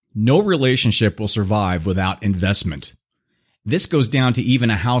No relationship will survive without investment. This goes down to even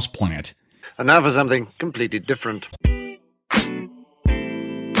a houseplant. And now for something completely different.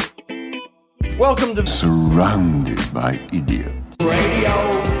 Welcome to Surrounded by Idiots Radio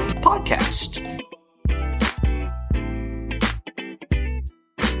Podcast.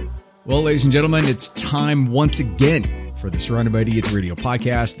 Well, ladies and gentlemen, it's time once again for the Surrounded by Idiots Radio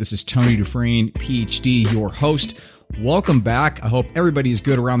Podcast. This is Tony Dufresne, PhD, your host. Welcome back. I hope everybody's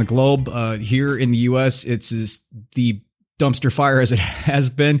good around the globe. Here in the U.S., it's the dumpster fire as it has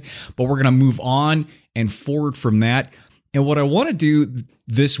been, but we're going to move on and forward from that. And what I want to do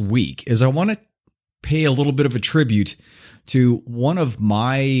this week is I want to pay a little bit of a tribute to one of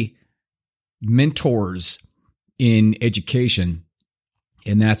my mentors in education,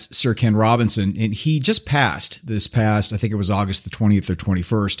 and that's Sir Ken Robinson. And he just passed this past, I think it was August the 20th or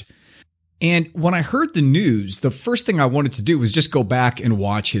 21st. And when I heard the news, the first thing I wanted to do was just go back and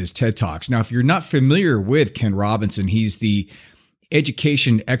watch his TED Talks. Now, if you're not familiar with Ken Robinson, he's the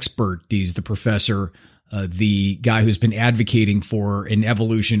education expert. He's the professor, the guy who's been advocating for an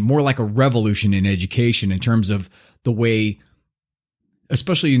evolution, more like a revolution in education in terms of the way,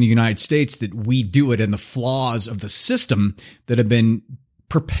 especially in the United States, that we do it and the flaws of the system that have been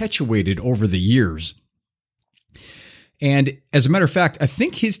perpetuated over the years. And as a matter of fact, I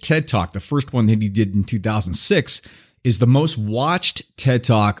think his TED Talk, the first one that he did in 2006, is the most watched TED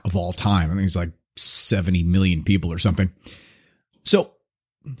Talk of all time. I think it's like 70 million people or something. So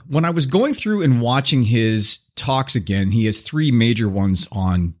when I was going through and watching his talks again, he has three major ones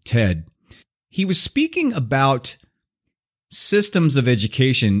on TED. He was speaking about systems of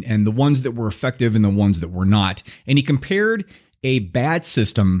education and the ones that were effective and the ones that were not. And he compared a bad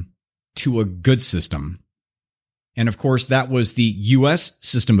system to a good system. And of course, that was the U.S.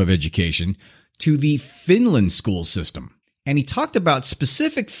 system of education to the Finland school system. And he talked about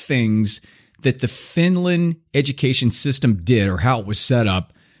specific things that the Finland education system did or how it was set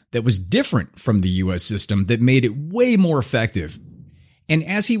up that was different from the U.S. system that made it way more effective. And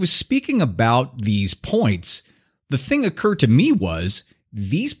as he was speaking about these points, the thing occurred to me was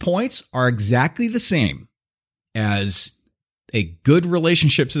these points are exactly the same as a good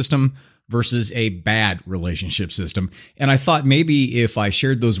relationship system versus a bad relationship system. And I thought maybe if I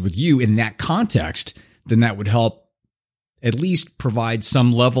shared those with you in that context, then that would help at least provide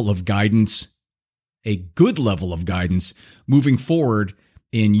some level of guidance, a good level of guidance moving forward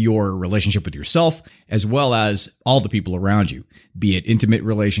in your relationship with yourself, as well as all the people around you, be it intimate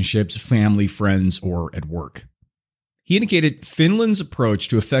relationships, family, friends, or at work. He indicated Finland's approach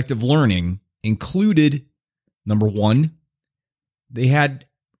to effective learning included, number one, they had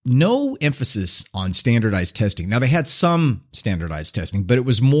no emphasis on standardized testing. Now, they had some standardized testing, but it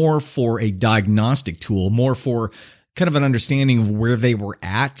was more for a diagnostic tool, more for kind of an understanding of where they were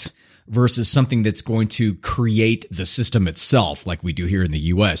at versus something that's going to create the system itself, like we do here in the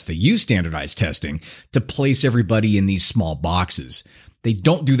U.S. They use standardized testing to place everybody in these small boxes. They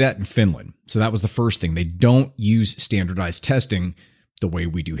don't do that in Finland. So that was the first thing. They don't use standardized testing the way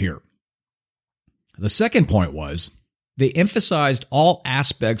we do here. The second point was they emphasized all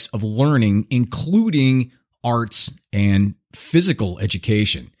aspects of learning, including arts and physical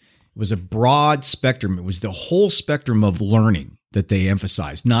education. It was a broad spectrum. It was the whole spectrum of learning that they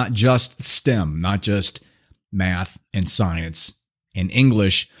emphasized, not just STEM, not just math and science and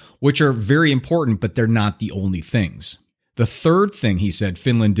English, which are very important, but they're not the only things. The third thing he said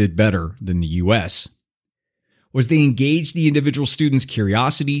Finland did better than the U.S. was they engaged the individual student's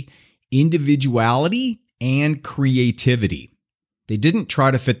curiosity, individuality, and creativity. They didn't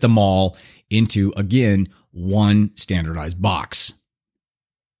try to fit them all into, again, one standardized box.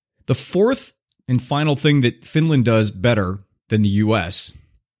 The fourth and final thing that Finland does better than the U.S.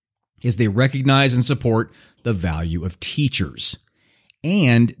 is they recognize and support the value of teachers,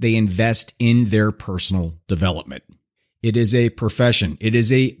 and they invest in their personal development. It is a profession. It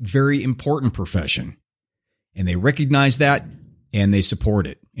is a very important profession, and they recognize that, and they support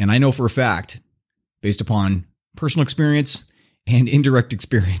it. And I know for a fact, based upon personal experience and indirect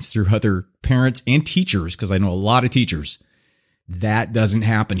experience through other parents and teachers, because I know a lot of teachers, that doesn't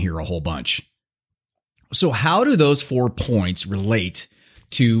happen here a whole bunch. So how do those 4 points relate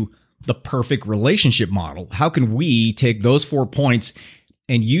to the perfect relationship model? How can we take those 4 points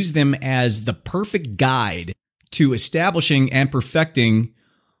and use them as the perfect guide to establishing and perfecting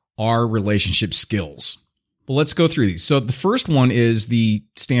our relationship skills? Well, let's go through these. So the first one is the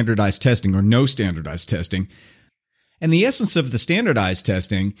standardized testing or no standardized testing. And the essence of the standardized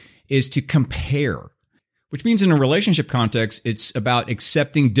testing is to compare, which means in a relationship context, it's about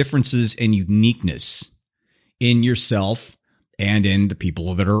accepting differences and uniqueness in yourself and in the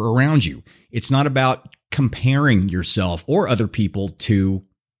people that are around you. It's not about comparing yourself or other people to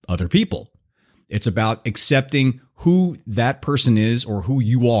other people. It's about accepting who that person is or who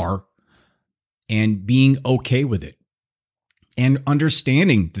you are and being okay with it. And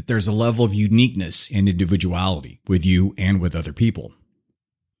understanding that there's a level of uniqueness and individuality with you and with other people.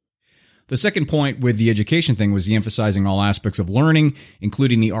 The second point with the education thing was the emphasizing all aspects of learning,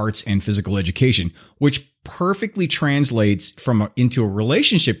 including the arts and physical education, which perfectly translates into a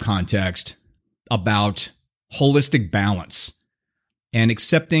relationship context about holistic balance and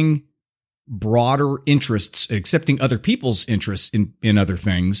accepting broader interests, accepting other people's interests in other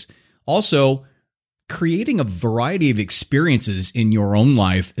things. Also, creating a variety of experiences in your own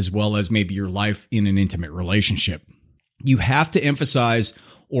life, as well as maybe your life in an intimate relationship. You have to emphasize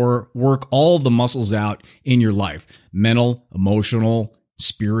or work all the muscles out in your life, mental, emotional,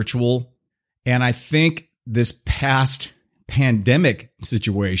 spiritual. And I think this past pandemic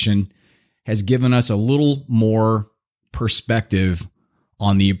situation has given us a little more perspective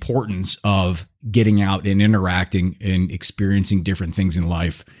on the importance of getting out and interacting and experiencing different things in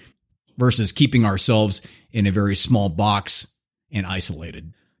life versus keeping ourselves in a very small box and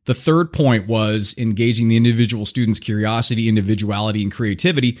isolated. The third point was engaging the individual student's curiosity, individuality, and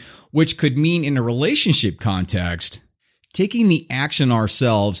creativity, which could mean in a relationship context, taking the action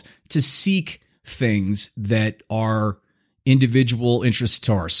ourselves to seek things that are individual interests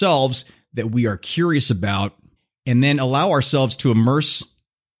to ourselves that we are curious about, and then allow ourselves to immerse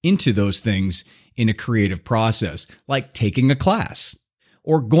into those things in a creative process, like taking a class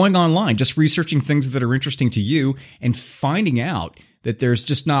or going online, just researching things that are interesting to you and finding out that there's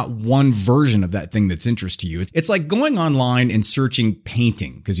just not one version of that thing that's interesting to you. It's like going online and searching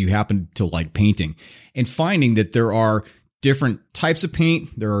painting because you happen to like painting and finding that there are different types of paint.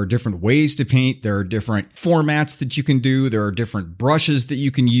 There are different ways to paint. There are different formats that you can do. There are different brushes that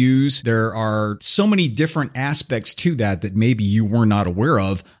you can use. There are so many different aspects to that maybe you were not aware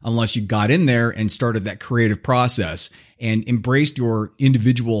of unless you got in there and started that creative process and embraced your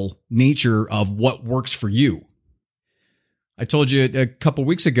individual nature of what works for you. I told you a couple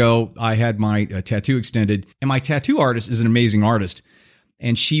weeks ago, I had my tattoo extended, and my tattoo artist is an amazing artist,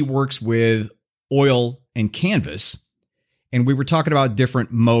 and she works with oil and canvas. And we were talking about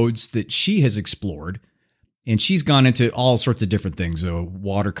different modes that she has explored, and she's gone into all sorts of different things,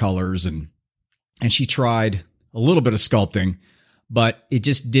 watercolors, and she tried a little bit of sculpting, but it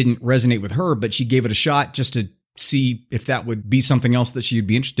just didn't resonate with her. But she gave it a shot just to see if that would be something else that she would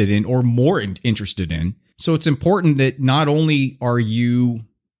be interested in or more interested in. So it's important that not only are you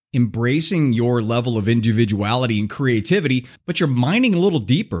embracing your level of individuality and creativity, but you're mining a little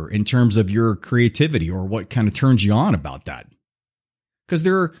deeper in terms of your creativity or what kind of turns you on about that. Because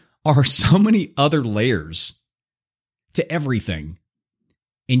there are so many other layers to everything,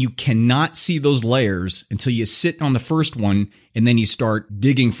 and you cannot see those layers until you sit on the first one and then you start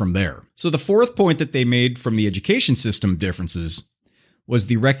digging from there. So the fourth point that they made from the education system differences was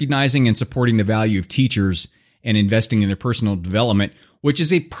the recognizing and supporting the value of teachers and investing in their personal development, which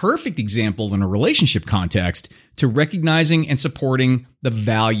is a perfect example in a relationship context to recognizing and supporting the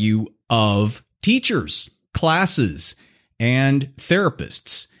value of teachers, classes, and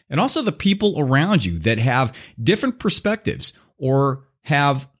therapists, and also the people around you that have different perspectives or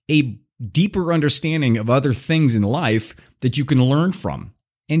have a deeper understanding of other things in life that you can learn from,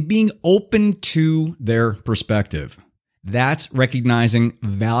 and being open to their perspective. That's recognizing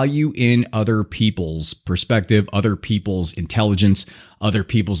value in other people's perspective, other people's intelligence, other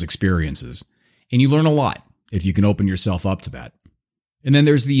people's experiences. And you learn a lot if you can open yourself up to that. And then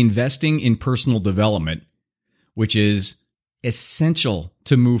there's the investing in personal development, which is essential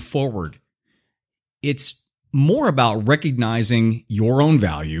to move forward. It's more about recognizing your own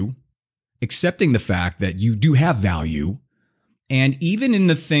value, accepting the fact that you do have value, and even in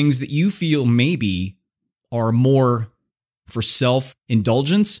the things that you feel maybe are more for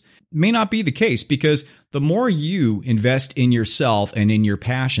self-indulgence may not be the case, because the more you invest in yourself and in your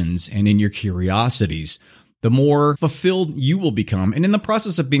passions and in your curiosities, the more fulfilled you will become. And in the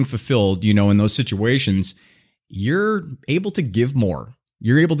process of being fulfilled, in those situations, you're able to give more.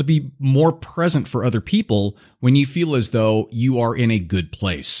 You're able to be more present for other people when you feel as though you are in a good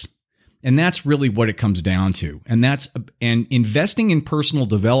place. And that's really what it comes down to. And investing in personal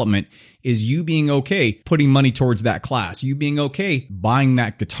development is you being okay putting money towards that class, you being okay buying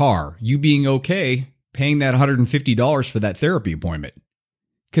that guitar, you being okay paying that $150 for that therapy appointment.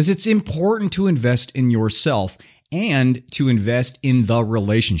 Because it's important to invest in yourself and to invest in the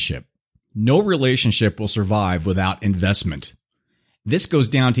relationship. No relationship will survive without investment. This goes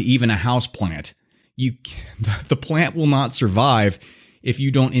down to even a house plant. the plant will not survive if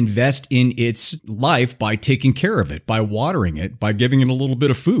you don't invest in its life by taking care of it, by watering it, by giving it a little bit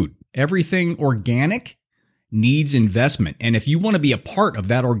of food. Everything organic needs investment. And if you want to be a part of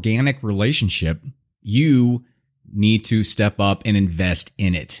that organic relationship, you need to step up and invest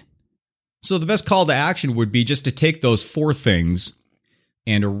in it. So the best call to action would be just to take those 4 things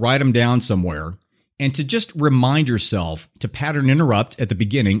and to write them down somewhere and to just remind yourself to pattern interrupt at the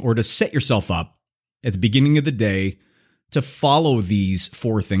beginning or to set yourself up at the beginning of the day to follow these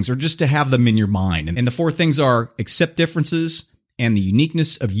 4 things or just to have them in your mind. And the 4 things are accept differences and the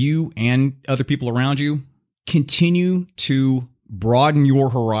uniqueness of you and other people around you. Continue to broaden your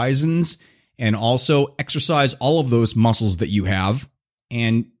horizons and also exercise all of those muscles that you have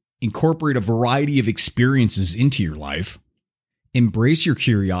and incorporate a variety of experiences into your life. Embrace your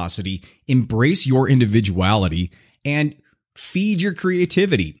curiosity, embrace your individuality, and feed your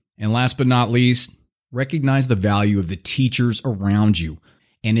creativity. And last but not least, recognize the value of the teachers around you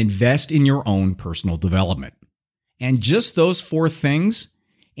and invest in your own personal development. And just those 4 things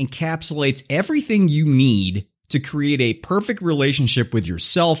encapsulates everything you need to create a perfect relationship with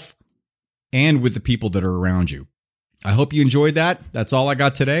yourself and with the people that are around you. I hope you enjoyed that. That's all I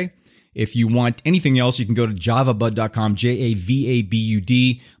got today. If you want anything else, you can go to javabud.com,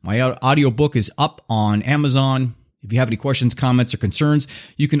 JAVABUD. My audiobook is up on Amazon. If you have any questions, comments, or concerns,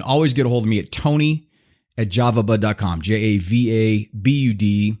 you can always get a hold of me at tony@javabud.com,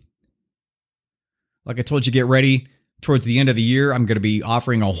 JAVABUD. Like I told you, get ready. Towards the end of the year, I'm going to be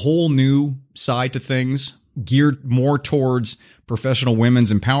offering a whole new side to things geared more towards professional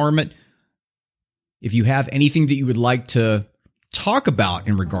women's empowerment. If you have anything that you would like to talk about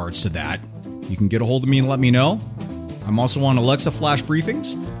in regards to that, you can get a hold of me and let me know. I'm also on Alexa Flash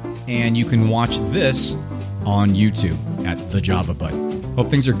Briefings, and you can watch this on YouTube at The Java Bud. Hope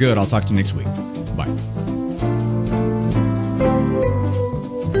things are good. I'll talk to you next week. Bye.